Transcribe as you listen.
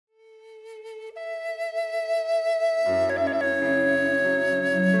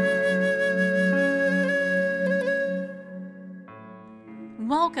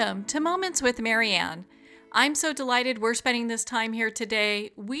Welcome to Moments with Marianne. I'm so delighted we're spending this time here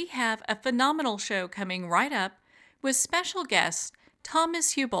today. We have a phenomenal show coming right up with special guest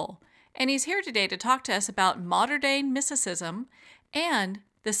Thomas Hubel, and he's here today to talk to us about modern-day mysticism and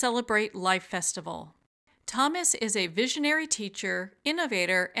the Celebrate Life Festival. Thomas is a visionary teacher,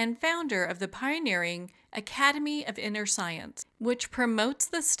 innovator, and founder of the pioneering Academy of Inner Science, which promotes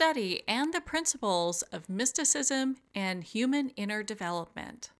the study and the principles of mysticism and human inner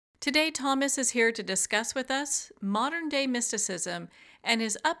development. Today, Thomas is here to discuss with us modern-day mysticism and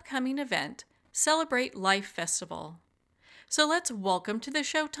his upcoming event, Celebrate Life Festival. So let's welcome to the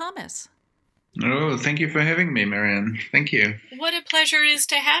show, Thomas. Oh, thank you for having me, Marianne. Thank you. What a pleasure it is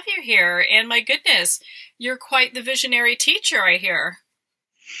to have you here. And my goodness, you're quite the visionary teacher, I hear.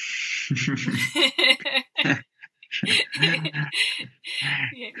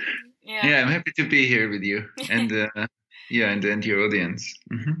 Yeah, I'm happy to be here with you and your audience.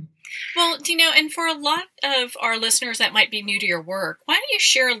 Mm-hmm. Well, and for a lot of our listeners that might be new to your work, why don't you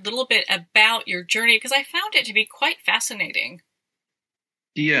share a little bit about your journey? Because I found it to be quite fascinating.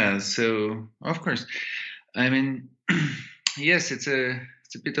 Yeah, so of course, I mean, yes, it's a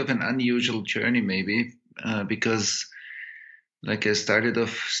bit of an unusual journey, maybe, because like I started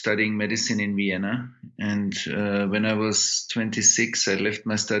off studying medicine in Vienna, and when I was 26, I left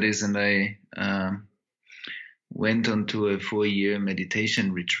my studies and I went on to a 4-year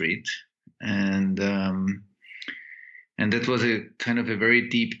meditation retreat, and that was a kind of a very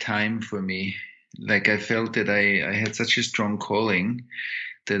deep time for me. Like I felt that I had such a strong calling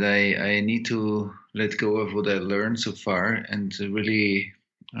that I need to let go of what I learned so far and to really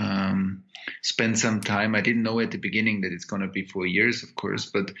spend some time. I didn't know at the beginning that it's going to be 4 years, of course,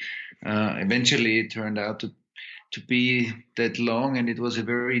 but eventually it turned out to be that long, and it was a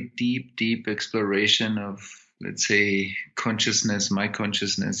very deep exploration of, let's say, consciousness, my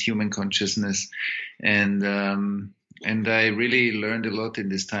consciousness, human consciousness, and I really learned a lot in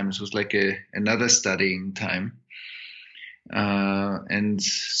this time. It was like another studying time. And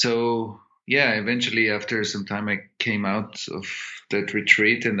so, eventually after some time, I came out of that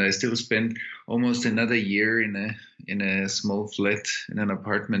retreat, and I still spent almost another year in a small flat in an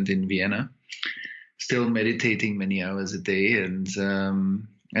apartment in Vienna, still meditating many hours a day. And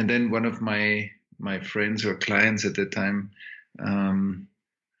then one of my friends or clients at the time,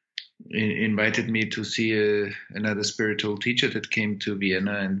 invited me to see another spiritual teacher that came to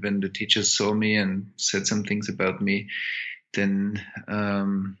Vienna. And when the teacher saw me and said some things about me, then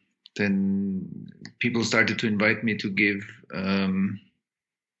people started to invite me to give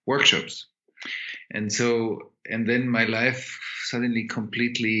workshops. And then my life suddenly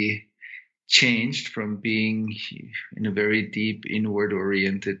completely changed from being in a very deep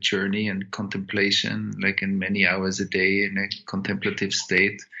inward-oriented journey and contemplation, like in many hours a day in a contemplative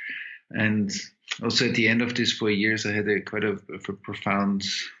state. And also at the end of these 4 years, I had a profound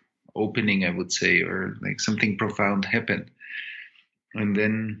opening, I would say, or like something profound happened. And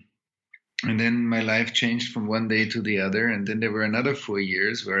then my life changed from one day to the other. And then there were another 4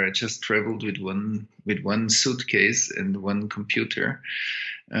 years where I just traveled with one suitcase and one computer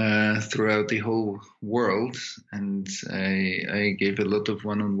throughout the whole world. And I gave a lot of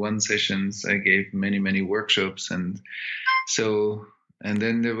one-on-one sessions. I gave many workshops. And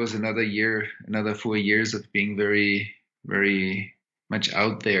then there was another 4 years of being very, very much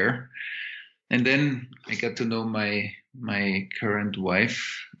out there. And then I got to know my current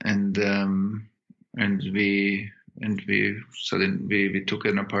wife, and we took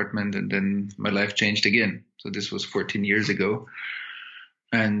an apartment, and then my life changed again. So this was 14 years ago,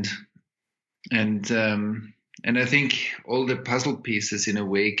 and I think all the puzzle pieces in a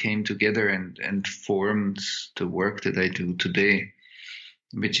way came together and formed the work that I do today,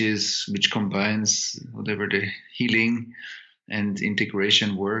 which combines whatever the healing and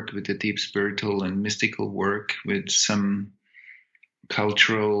integration work with the deep spiritual and mystical work, with some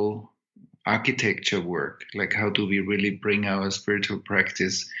cultural architecture work, like how do we really bring our spiritual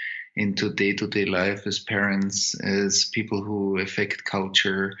practice into day-to-day life as parents, as people who affect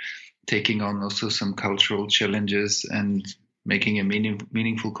culture, taking on also some cultural challenges and making a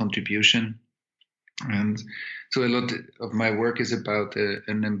meaningful contribution. And so a lot of my work is about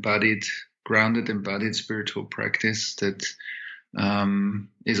an grounded embodied spiritual practice that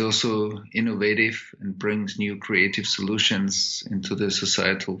is also innovative and brings new creative solutions into the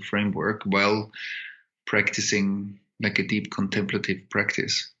societal framework while practicing like a deep contemplative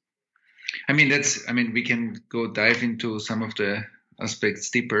practice. We can dive into some of the aspects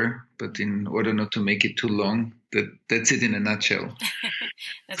deeper, but in order not to make it too long, that's it in a nutshell.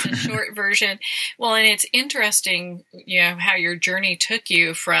 That's a short version. Well, and it's interesting, how your journey took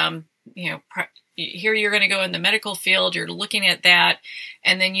you from, here you're going to go in the medical field, you're looking at that,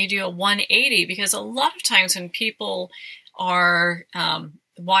 and then you do a 180, because a lot of times when people are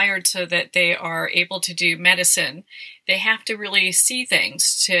wired so that they are able to do medicine, they have to really see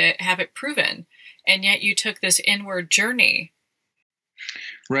things to have it proven. And yet you took this inward journey.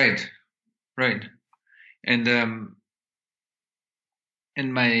 Right. And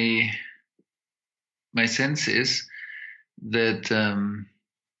my sense is that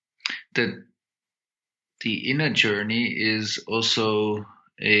that the inner journey is also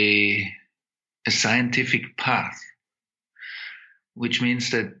a scientific path, which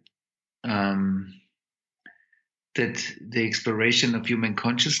means that that the exploration of human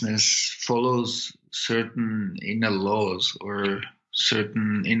consciousness follows certain inner laws or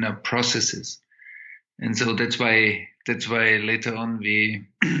certain inner processes. And so that's why later on we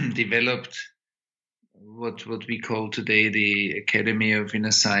developed what we call today the Academy of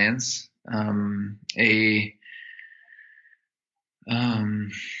Inner Science,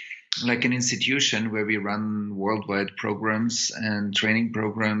 like an institution where we run worldwide programs and training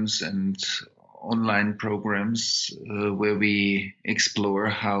programs and online programs where we explore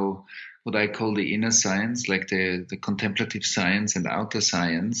how what I call the inner science, like the contemplative science and outer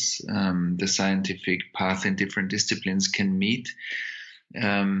science, the scientific path in different disciplines can meet.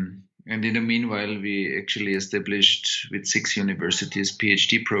 And in the meanwhile, we actually established with 6 universities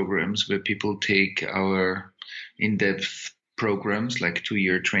PhD programs where people take our in-depth programs, like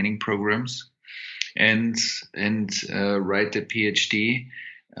 2-year training programs, and write a PhD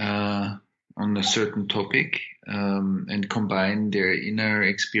on a certain topic, and combine their inner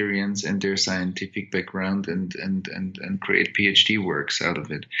experience and their scientific background and create PhD works out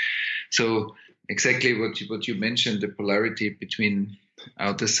of it. So exactly what you mentioned, the polarity between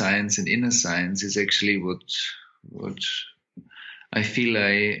outer science and inner science is actually what I feel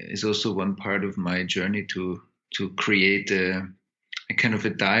is also one part of my journey to create a kind of a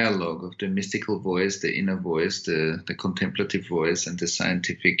dialogue of the mystical voice, the inner voice, the contemplative voice, and the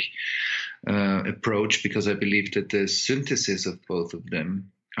scientific approach, because I believe that the synthesis of both of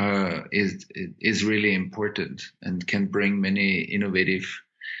them is really important and can bring many innovative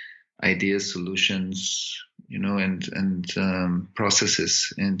ideas, solutions, and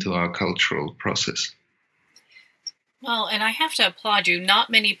processes into our cultural process. Well, and I have to applaud you. Not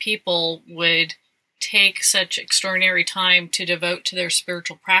many people would take such extraordinary time to devote to their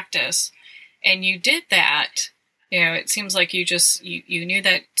spiritual practice, and you did that. It seems like you knew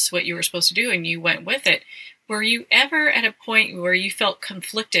that's what you were supposed to do, and you went with it. Were you ever at a point where you felt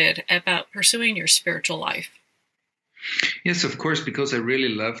conflicted about pursuing your spiritual life? Yes, of course, because I really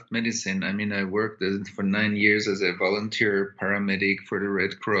loved medicine. I mean, I worked for 9 years as a volunteer paramedic for the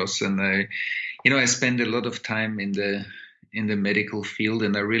Red Cross, and I spent a lot of time in the medical field,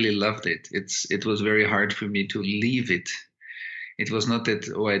 and I really loved it. It was very hard for me to leave it. It was not that,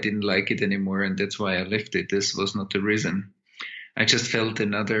 I didn't like it anymore and that's why I left it. This was not the reason. I just felt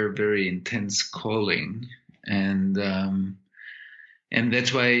another very intense calling. And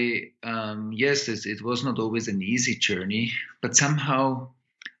that's why, yes, it was not always an easy journey, but somehow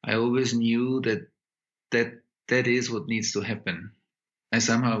I always knew that is what needs to happen. I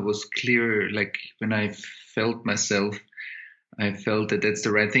somehow was clear, like when I felt myself, I felt that that's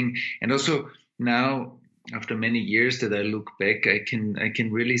the right thing. And also now, after many years that I look back, I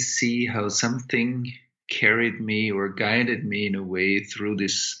can really see how something carried me or guided me in a way through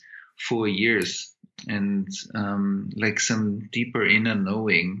this 4 years, and like some deeper inner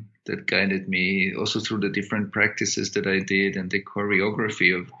knowing that guided me also through the different practices that I did and the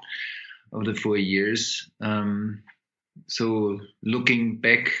choreography of the 4 years. So looking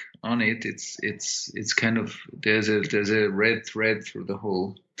back on it, it's kind of there's a red thread through the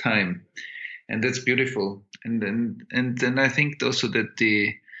whole time. And that's beautiful. And then I think also that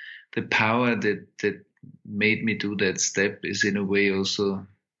the power that made me do that step is in a way the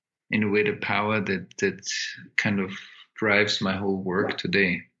power that kind of drives my whole work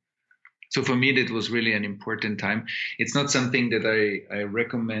today. So for me, that was really an important time. It's not something that I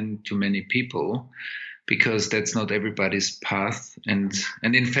recommend to many people, because that's not everybody's path. And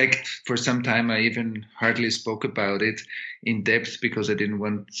in fact, for some time, I even hardly spoke about it in depth because I didn't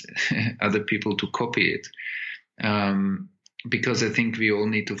want other people to copy it. Because I think we all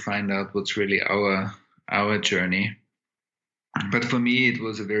need to find out what's really our journey. But for me, it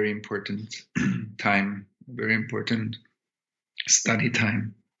was a very important time, a very important study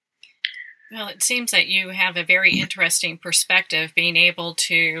time. Well, it seems that you have a very interesting perspective, being able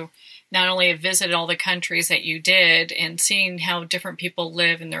to not only have visited all the countries that you did and seeing how different people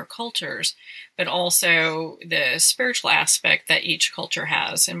live in their cultures, but also the spiritual aspect that each culture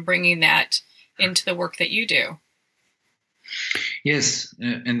has and bringing that into the work that you do. Yes.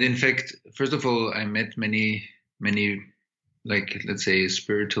 And in fact, first of all, I met many, like, let's say,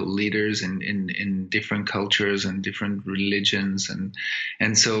 spiritual leaders in different cultures and different religions.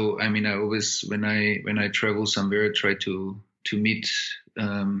 And so, I mean, I always, when I travel somewhere, I try to meet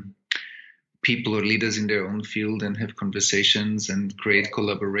people or leaders in their own field and have conversations and create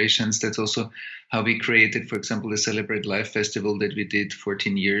collaborations. That's also how we created, for example, the Celebrate Life Festival that we did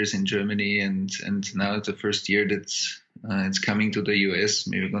 14 years in Germany, and now it's the first year that's it's coming to the US.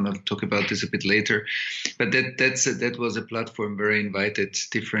 Maybe we're going to talk about this a bit later. But that was a platform where I invited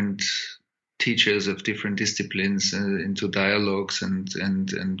different teachers of different disciplines into dialogues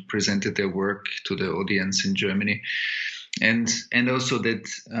and presented their work to the audience in Germany. And also that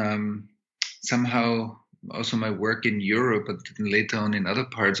somehow also my work in Europe, but later on in other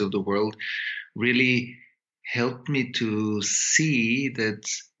parts of the world, really helped me to see that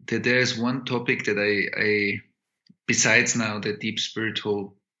there's one topic that I besides now the deep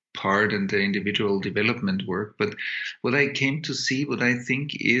spiritual part and the individual development work, but what I came to see, what I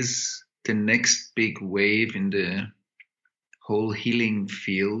think is the next big wave in the whole healing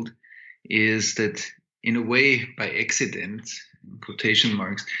field, is that in a way by accident, in quotation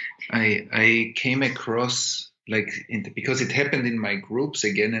marks, I came across, like, because it happened in my groups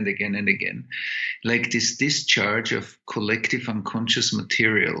again and again and again, like this discharge of collective unconscious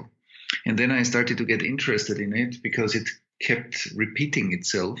material. And then I started to get interested in it because it kept repeating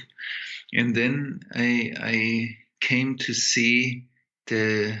itself. And then I came to see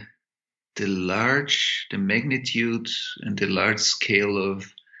the magnitude and the large scale of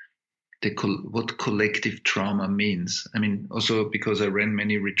what collective trauma means. I mean, also because I ran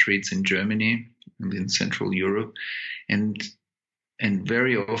many retreats in Germany and in Central Europe, and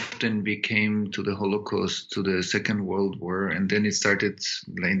very often we came to the Holocaust, to the Second World War, and then it started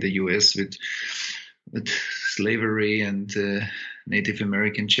in the US with slavery and Native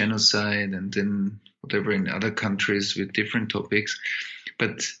American genocide, and then whatever in other countries with different topics.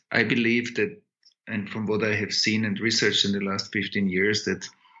 But I believe that, and from what I have seen and researched in the last 15 years, that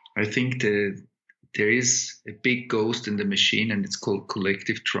I think that there is a big ghost in the machine, and it's called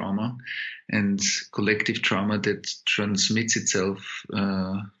collective trauma, and collective trauma that transmits itself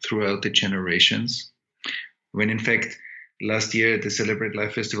throughout the generations. When in fact, last year at the Celebrate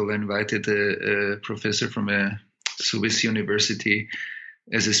Life Festival, I invited a professor from a Swiss university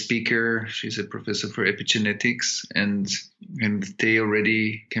as a speaker. She's a professor for epigenetics, and they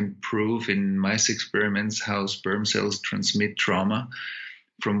already can prove in mice experiments how sperm cells transmit trauma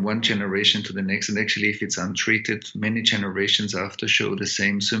from one generation to the next. And actually, if it's untreated, many generations after show the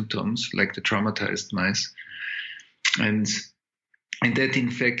same symptoms, like the traumatized mice. And that,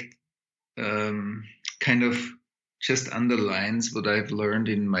 in fact, kind of just underlines what I've learned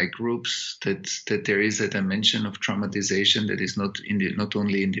in my groups, that there is a dimension of traumatization that is not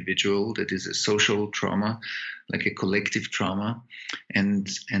only individual, that is a social trauma, like a collective trauma. And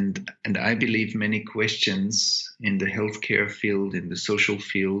I believe many questions in the healthcare field, in the social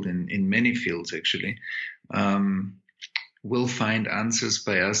field, and in many fields actually, will find answers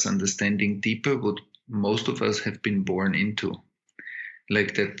by us understanding deeper what most of us have been born into.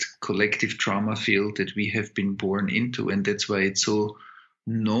 Like that collective trauma field that we have been born into. And that's why it's so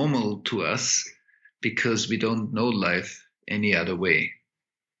normal to us, because we don't know life any other way.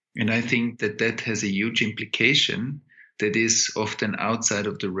 And I think that has a huge implication that is often outside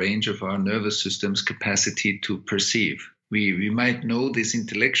of the range of our nervous system's capacity to perceive. We might know this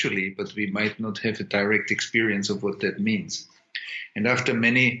intellectually, but we might not have a direct experience of what that means. And after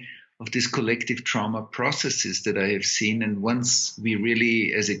many of these collective trauma processes that I have seen, and once we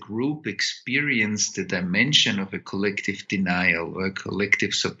really as a group experience the dimension of a collective denial or a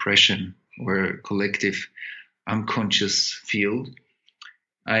collective suppression or a collective unconscious field,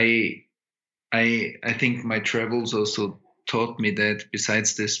 I think my travels also taught me that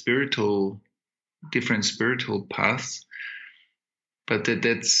besides the different spiritual paths, but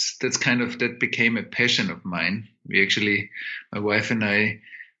that became a passion of mine. We actually, my wife and I,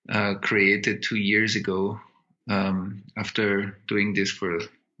 created 2 years ago, after doing this for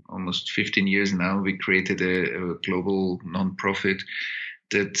almost 15 years now, we created a global nonprofit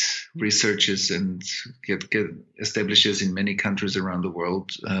that researches and establishes in many countries around the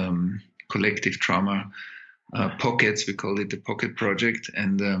world collective trauma pockets. We call it the Pocket Project.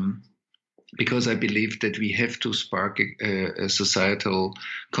 And because I believe that we have to spark a societal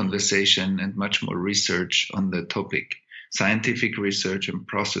conversation and much more research on the topic. scientific research and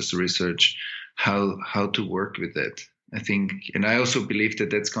process research, how to work with that. I think, and I also believe that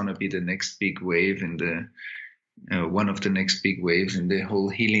that's going to be the next big wave in the one of the next big waves in the whole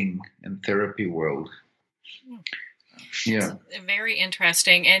healing and therapy world. Yeah. It's very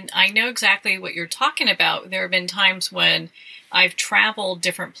interesting. And I know exactly what you're talking about. There have been times when I've traveled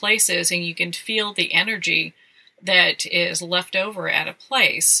different places and you can feel the energy that is left over at a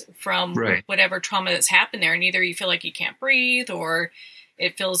place from whatever trauma that's happened there. And either you feel like you can't breathe or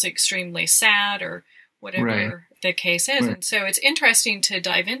it feels extremely sad or whatever the case is. And so it's interesting to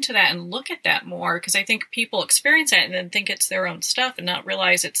dive into that and look at that more, because I think people experience that and then think it's their own stuff and not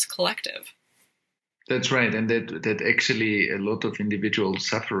realize it's collective. That's right. And that actually a lot of individual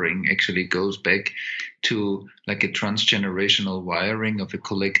suffering actually goes back to like a transgenerational wiring of a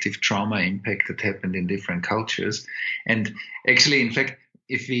collective trauma impact that happened in different cultures. And actually, in fact,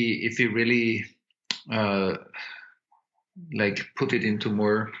 if we really like put it into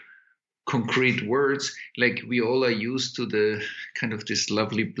more concrete words, like we all are used to the kind of this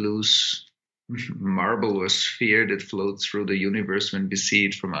lovely blue marble or sphere that floats through the universe when we see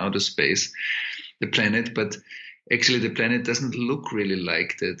it from outer space, the planet, but actually the planet doesn't look really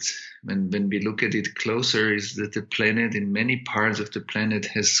like that. When we look at it closer, is that the planet, in many parts of the planet,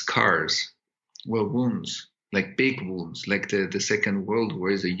 has scars, well, wounds, like big wounds, like the Second World War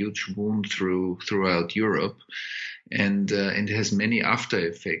is a huge wound throughout Europe, and it has many after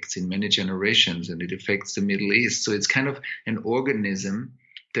effects in many generations, and it affects the Middle East. So it's kind of an organism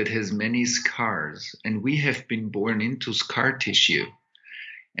that has many scars, and we have been born into scar tissue.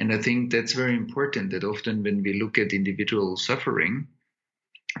 And I think that's very important, that often when we look at individual suffering,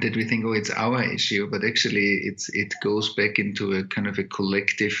 that we think, oh, it's our issue, but actually it goes back into a kind of a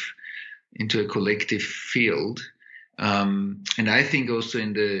collective field. And I think also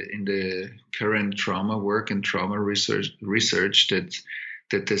in the current trauma work and trauma research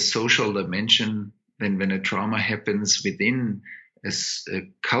that the social dimension, when a trauma happens within a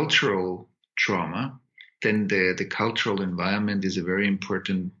cultural trauma, then the cultural environment is a very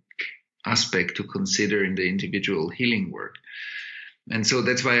important aspect to consider in the individual healing work. And so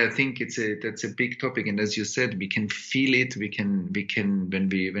that's why I think that's a big topic. And as you said, we can feel it. We can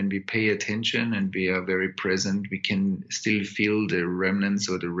when we pay attention and we are very present, we can still feel the remnants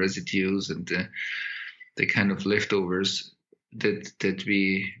or the residues and the kind of leftovers that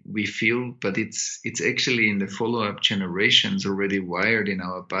we feel. But it's actually in the follow-up generations already wired in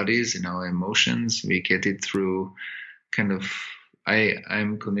our bodies, in our emotions. We get it through kind of,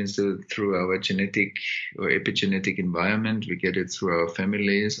 I'm convinced that through our genetic or epigenetic environment. We get it through our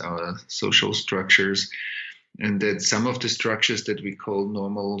families, our social structures, and that some of the structures that we call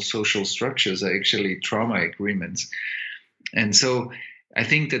normal social structures are actually trauma agreements. And so I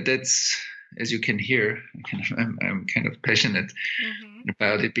think that's, as you can hear, I'm kind of passionate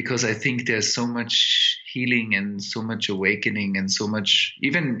about it, because I think there's so much healing and so much awakening and so much,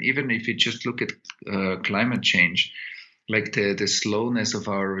 even if you just look at climate change, like the slowness of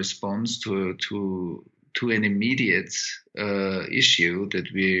our response to an immediate issue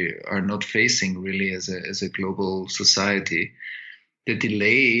that we are not facing really as a global society. The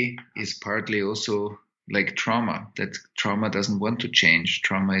delay is partly also like trauma, that trauma doesn't want to change.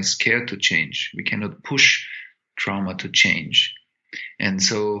 Trauma is scared to change. We cannot push trauma to change. And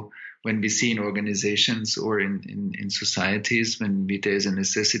so when we see in organizations or in societies, when there's a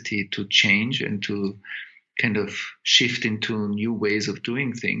necessity to change and to kind of shift into new ways of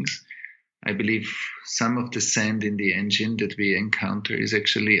doing things, I believe some of the sand in the engine that we encounter is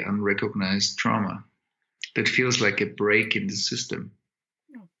actually unrecognized trauma that feels like a break in the system.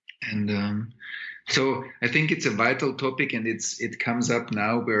 And so I think it's a vital topic, and it comes up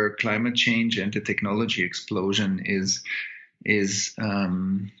now where climate change and the technology explosion is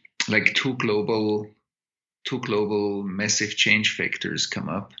like two global massive change factors come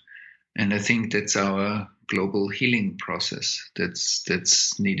up. And I think that's our global healing process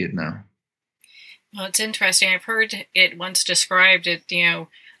that's needed now. Well, it's interesting. I've heard it once described it,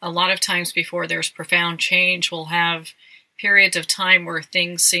 a lot of times before there's profound change, we'll have periods of time where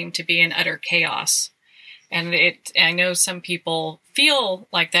things seem to be in utter chaos. And I know some people feel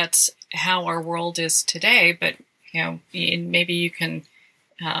like that's how our world is today, but, maybe you can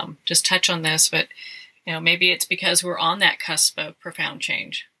just touch on this, but, maybe it's because we're on that cusp of profound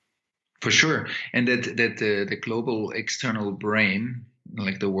change. For sure. And that the global external brain,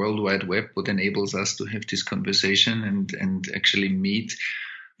 like the World Wide Web, what enables us to have this conversation and actually meet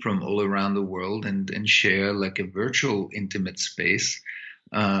from all around the world and share like a virtual intimate space.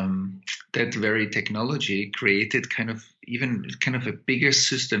 That very technology created kind of a bigger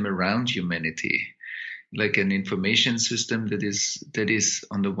system around humanity. like an information system that is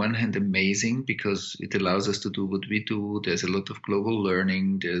on the one hand amazing because it allows us to do what we do. There's a lot of global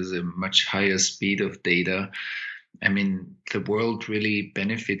learning. There's a much higher speed of data. I mean, the world really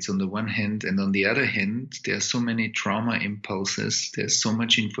benefits on the one hand, and on the other hand, there are so many trauma impulses. There's so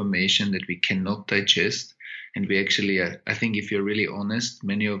much information that we cannot digest. And we actually, I think if you're really honest,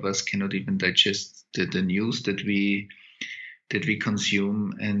 many of us cannot even digest the news that we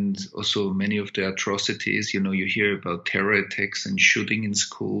consume, and also many of the atrocities. You hear about terror attacks and shooting in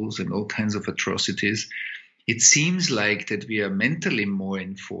schools and all kinds of atrocities. It seems like that we are mentally more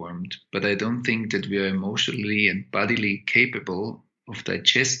informed, but I don't think that we are emotionally and bodily capable of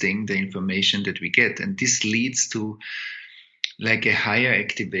digesting the information that we get. And this leads to like a higher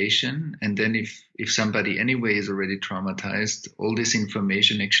activation. And then if somebody anyway is already traumatized, all this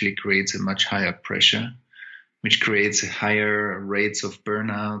information actually creates a much higher pressure, which creates higher rates of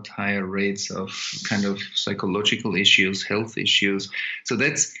burnout, higher rates of kind of psychological issues, health issues. So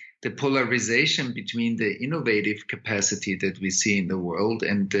that's the polarization between the innovative capacity that we see in the world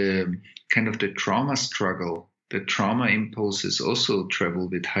and the kind of the trauma struggle. The trauma impulses also travel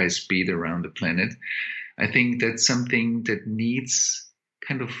with high speed around the planet. I think that's something that needs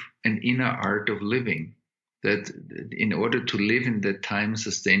kind of an inner art of living, that in order to live in that time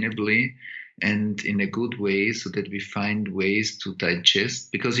sustainably and in a good way, so that we find ways to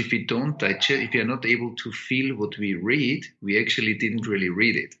digest. Because if we don't digest, if we are not able to feel what we read, we actually didn't really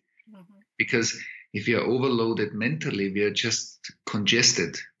read it. Mm-hmm. Because if we are overloaded mentally, we are just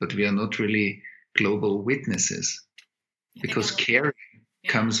congested, but we are not really global witnesses. Because caring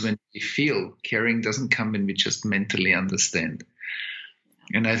comes when we feel. Caring doesn't come when we just mentally understand.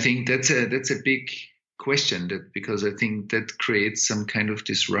 And I think that's a big question, that because I think that creates some kind of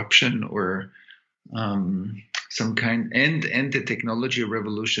disruption or some kind, and the technology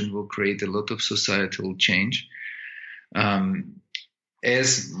revolution will create a lot of societal change,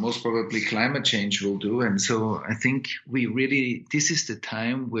 as most probably climate change will do. And so I think this is the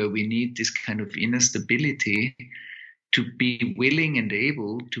time where we need this kind of inner stability to be willing and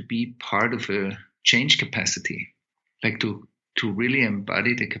able to be part of a change capacity, like to really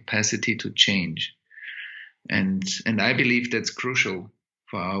embody the capacity to change. And I believe that's crucial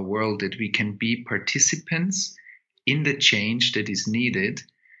for our world, that we can be participants in the change that is needed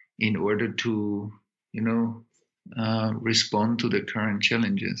in order to, respond to the current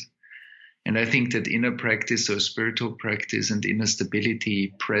challenges. And I think that inner practice or spiritual practice and inner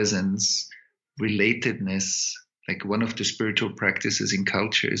stability, presence, relatedness, like one of the spiritual practices in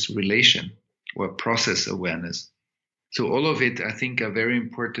culture is relation or process awareness. So all of it, I think, are very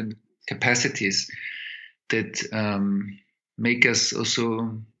important capacities that make us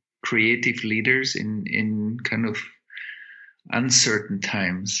also creative leaders in kind of uncertain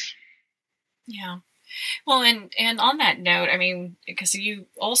times. Yeah. Well, and on that note, I mean, because you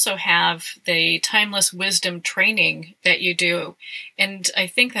also have the timeless wisdom training that you do, and I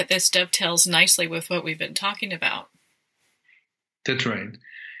think that this dovetails nicely with what we've been talking about. That's right.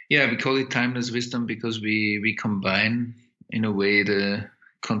 Yeah, we call it timeless wisdom because we combine, in a way, the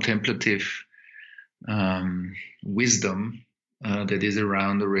contemplative wisdom that is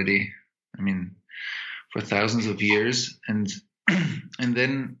around already, I mean, for thousands of years, and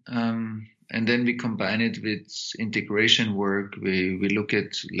then we combine it with integration work. We look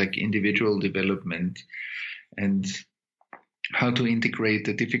at like individual development and how to integrate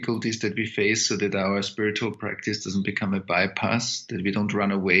the difficulties that we face so that our spiritual practice doesn't become a bypass, that we don't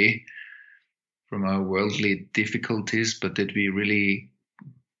run away from our worldly difficulties, but that we really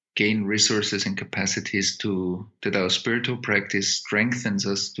gain resources and capacities that our spiritual practice strengthens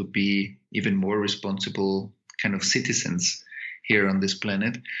us to be even more responsible kind of citizens here on this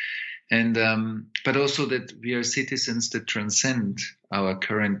planet. And but also that we are citizens that transcend our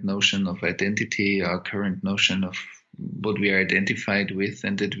current notion of identity, our current notion of what we are identified with,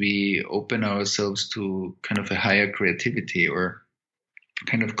 and that we open ourselves to kind of a higher creativity or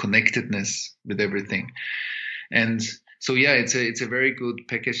kind of connectedness with everything. And so, yeah, it's a very good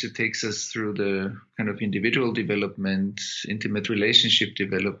package that takes us through the kind of individual development, intimate relationship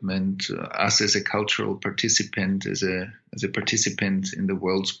development, us as a cultural participant, as a participant in the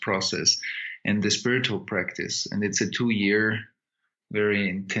world's process, and the spiritual practice. And it's a 2-year, very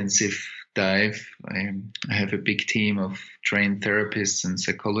intensive dive. I have a big team of trained therapists and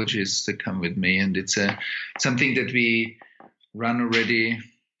psychologists that come with me, and it's something that we run already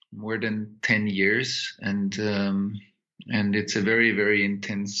more than 10 years, and it's a very, very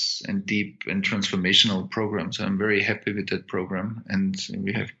intense and deep and transformational program. So I'm very happy with that program. And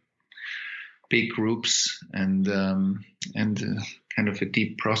we have big groups and kind of a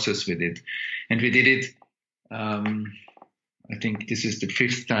deep process with it. And we did it I think this is the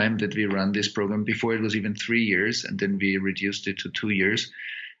 5th time that we run this program. Before it was even 3 years, and then we reduced it to 2 years.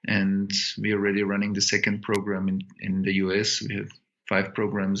 And we're already running the 2nd program in the US. We have 5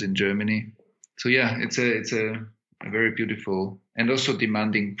 programs in Germany. So yeah, it's a very beautiful and also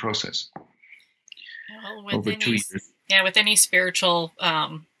demanding process. Well, over 2 years. Yeah, with any spiritual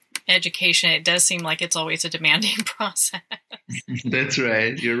education, it does seem like it's always a demanding process. That's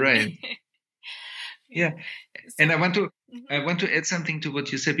right. You're right. Yeah. And I want to add something to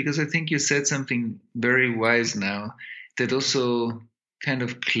what you said, because I think you said something very wise now that also kind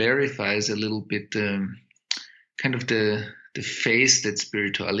of clarifies a little bit kind of the face that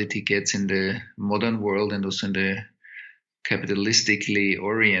spirituality gets in the modern world and also in the capitalistically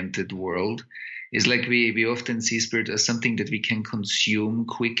oriented world. Is like we often see spirit as something that we can consume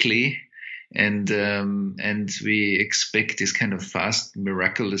quickly, and we expect this kind of fast,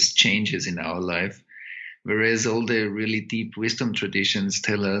 miraculous changes in our life. Whereas all the really deep wisdom traditions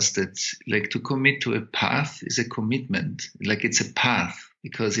tell us that, like, to commit to a path is a commitment. Like, it's a path,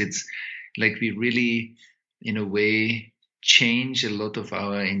 because it's like we really, in a way, change a lot of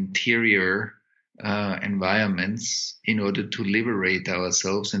our interior environments in order to liberate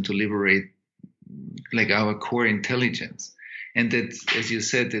ourselves and to liberate like our core intelligence. And that, as you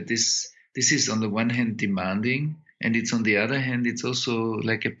said, that this is on the one hand demanding, and it's on the other hand, it's also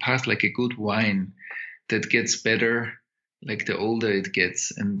like a path, like a good wine that gets better like the older it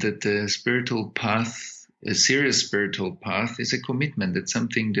gets. And that the spiritual path, a serious spiritual path, is a commitment. It's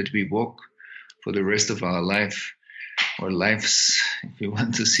something that we walk for the rest of our life, or lives, if you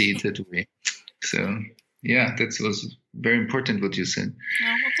want to see it that way. So yeah, that was very important what you said. Oh,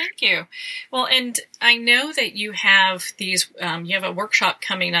 well, thank you. Well, and I know that you have these, you have a workshop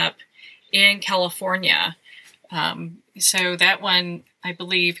coming up in California. So that one, I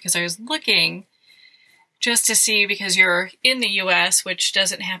believe, because I was looking just to see, because you're in the U.S., which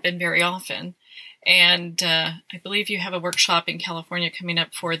doesn't happen very often. And I believe you have a workshop in California coming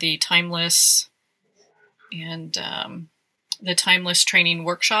up for the Timeless and the Timeless Training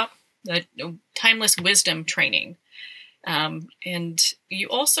Workshop, the Timeless Wisdom Training. And you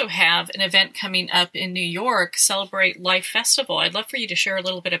also have an event coming up in New York, Celebrate Life Festival. I'd love for you to share a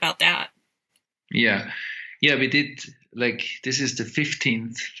little bit about that. Yeah, we did, like, this is the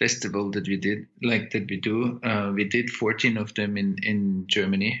 15th festival that we did, like, that we do. We did 14 of them in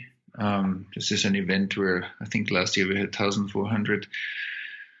Germany. This is an event where I think last year we had 1,400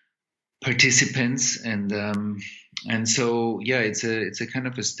 participants, and so yeah, it's a kind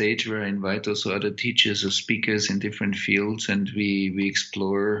of a stage where I invite also other teachers or speakers in different fields, and we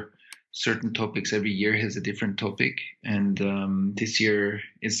explore certain topics. Every year has a different topic, and this year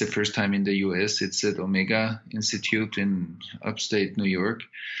it's the first time in the US. It's at Omega Institute in upstate New York,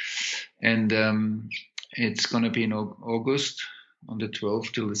 and it's going to be in August, on the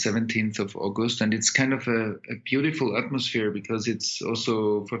 12th till the 17th of August. And it's kind of a beautiful atmosphere, because it's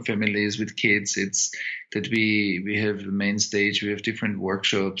also for families with kids. It's that we have a main stage, we have different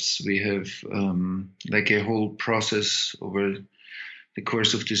workshops, we have like a whole process over the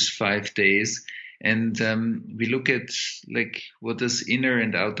course of these 5 days. And we look at, like, what does inner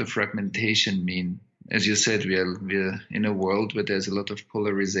and outer fragmentation mean? As you said, we are in a world where there's a lot of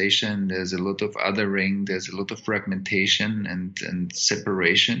polarization, there's a lot of othering, there's a lot of fragmentation and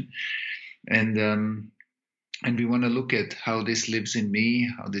separation. And we want to look at how this lives in me,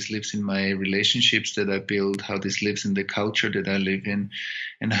 how this lives in my relationships that I build, how this lives in the culture that I live in,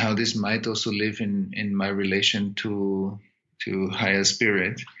 and how this might also live in my relation to higher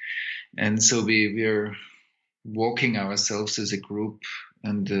spirit. And so we are walking ourselves as a group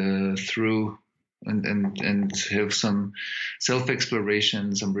and through and have some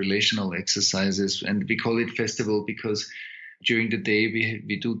self-exploration, some relational exercises. And we call it festival because during the day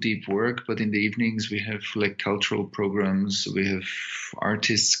we do deep work, but in the evenings we have like cultural programs, we have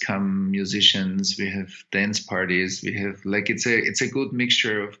artists come, musicians, we have dance parties, we have like it's a good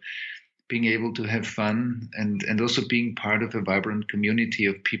mixture of being able to have fun and also being part of a vibrant community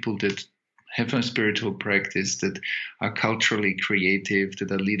of people that have a spiritual practice, that are culturally creative,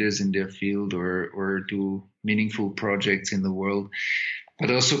 that are leaders in their field or do meaningful projects in the world,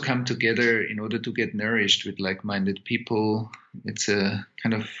 but also come together in order to get nourished with like-minded people. It's a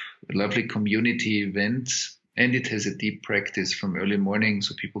kind of a lovely community event, and it has a deep practice from early morning,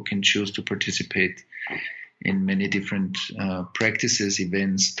 so people can choose to participate in many different practices,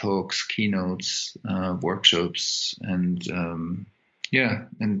 events, talks, keynotes, workshops, and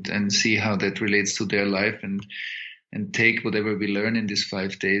see how that relates to their life, and take whatever we learn in these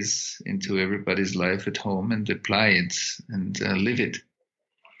 5 days into everybody's life at home and apply it and live it.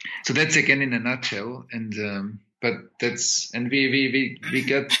 So that's again in a nutshell. And but that's, and we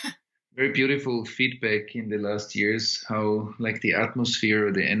got very beautiful feedback in the last years, how like the atmosphere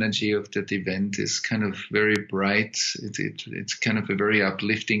or the energy of that event is kind of very bright. It's kind of a very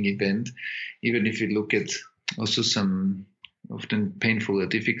uplifting event, even if you look at also some often painful or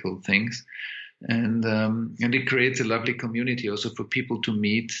difficult things. And it creates a lovely community also for people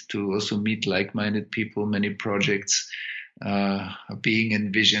to also meet like-minded people. Many projects are being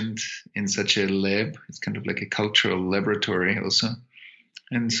envisioned in such a lab. It's kind of like a cultural laboratory also.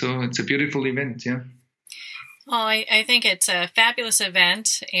 And so it's a beautiful event, yeah. Well, I think it's a fabulous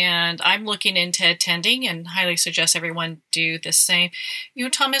event, and I'm looking into attending and highly suggest everyone do the same.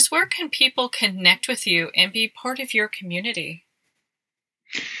 Thomas, where can people connect with you and be part of your community?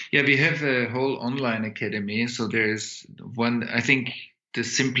 Yeah, we have a whole online academy. So there's one, I think the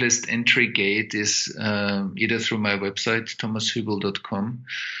simplest entry gate is either through my website, thomashübel.com.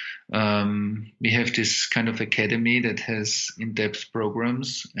 We have this kind of academy that has in-depth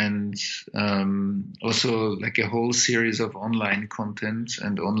programs and also like a whole series of online content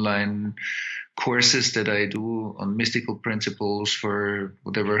and online courses that I do on mystical principles for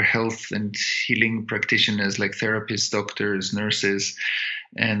whatever health and healing practitioners like therapists, doctors, nurses.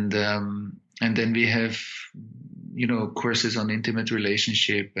 And then we have, courses on intimate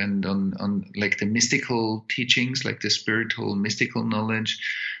relationship and on like the mystical teachings, like the spiritual mystical knowledge.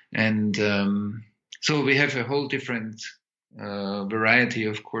 And so we have a whole different variety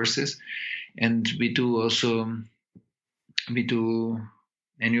of courses. And we do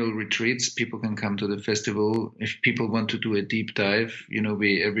annual retreats. People can come to the festival. If people want to do a deep dive,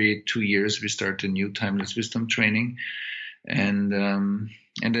 we every 2 years we start a new Timeless Wisdom training. And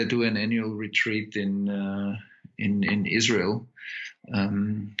I do an annual retreat in Israel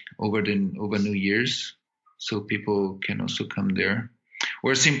over New Year's, so people can also come there,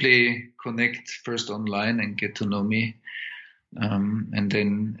 or simply connect first online and get to know me, and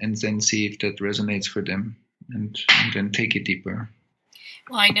then see if that resonates for them, and then take it deeper.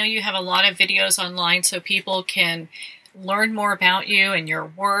 Well, I know you have a lot of videos online, so people can learn more about you and your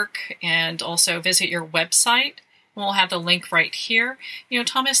work, and also visit your website. We'll have the link right here.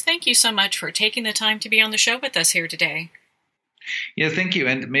 Thomas, thank you so much for taking the time to be on the show with us here today. Yeah, thank you.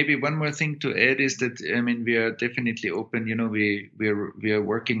 And maybe one more thing to add is that, we are definitely open. We are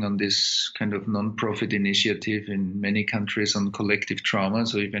working on this kind of non-profit initiative in many countries on collective trauma.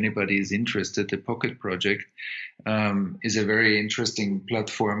 So if anybody is interested, the Pocket Project is a very interesting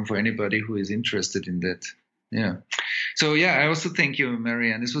platform for anybody who is interested in that. Yeah. So, I also thank you,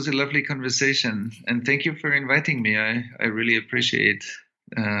 Marianne. This was a lovely conversation. And thank you for inviting me. I really appreciate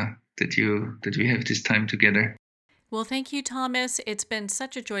that we have this time together. Well, thank you, Thomas. It's been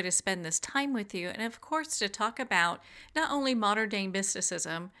such a joy to spend this time with you. And of course, to talk about not only modern day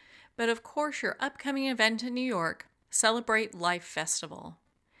mysticism, but of course, your upcoming event in New York, Celebrate Life Festival.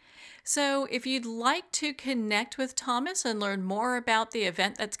 So if you'd like to connect with Thomas and learn more about the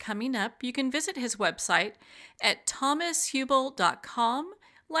event that's coming up, you can visit his website at thomashübel.com.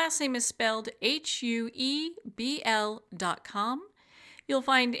 Last name is spelled HUEBL.com. You'll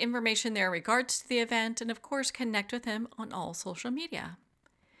find information there in regards to the event, and of course connect with him on all social media.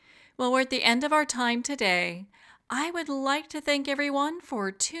 Well, we're at the end of our time today. I would like to thank everyone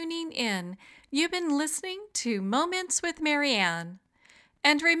for tuning in. You've been listening to Moments with Marianne.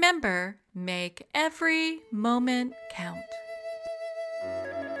 And remember, make every moment count.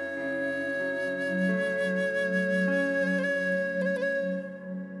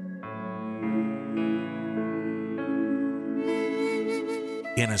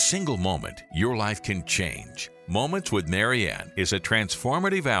 In a single moment, your life can change. Moments with Marianne is a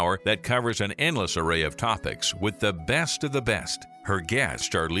transformative hour that covers an endless array of topics with the best of the best. Her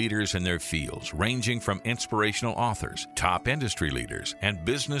guests are leaders in their fields, ranging from inspirational authors, top industry leaders, and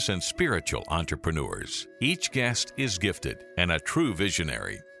business and spiritual entrepreneurs. Each guest is gifted and a true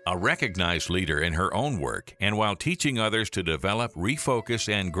visionary, a recognized leader in her own work, and while teaching others to develop,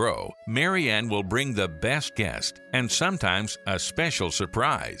 refocus, and grow, Marianne will bring the best guest and sometimes a special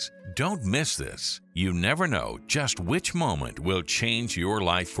surprise. Don't miss this. You never know just which moment will change your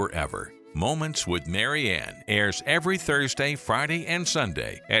life forever. Moments with Marianne airs every Thursday, Friday, and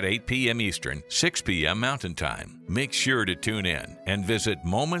Sunday at 8 p.m. Eastern, 6 p.m. Mountain Time. Make sure to tune in and visit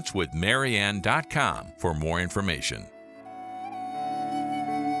momentswithmarianne.com for more information.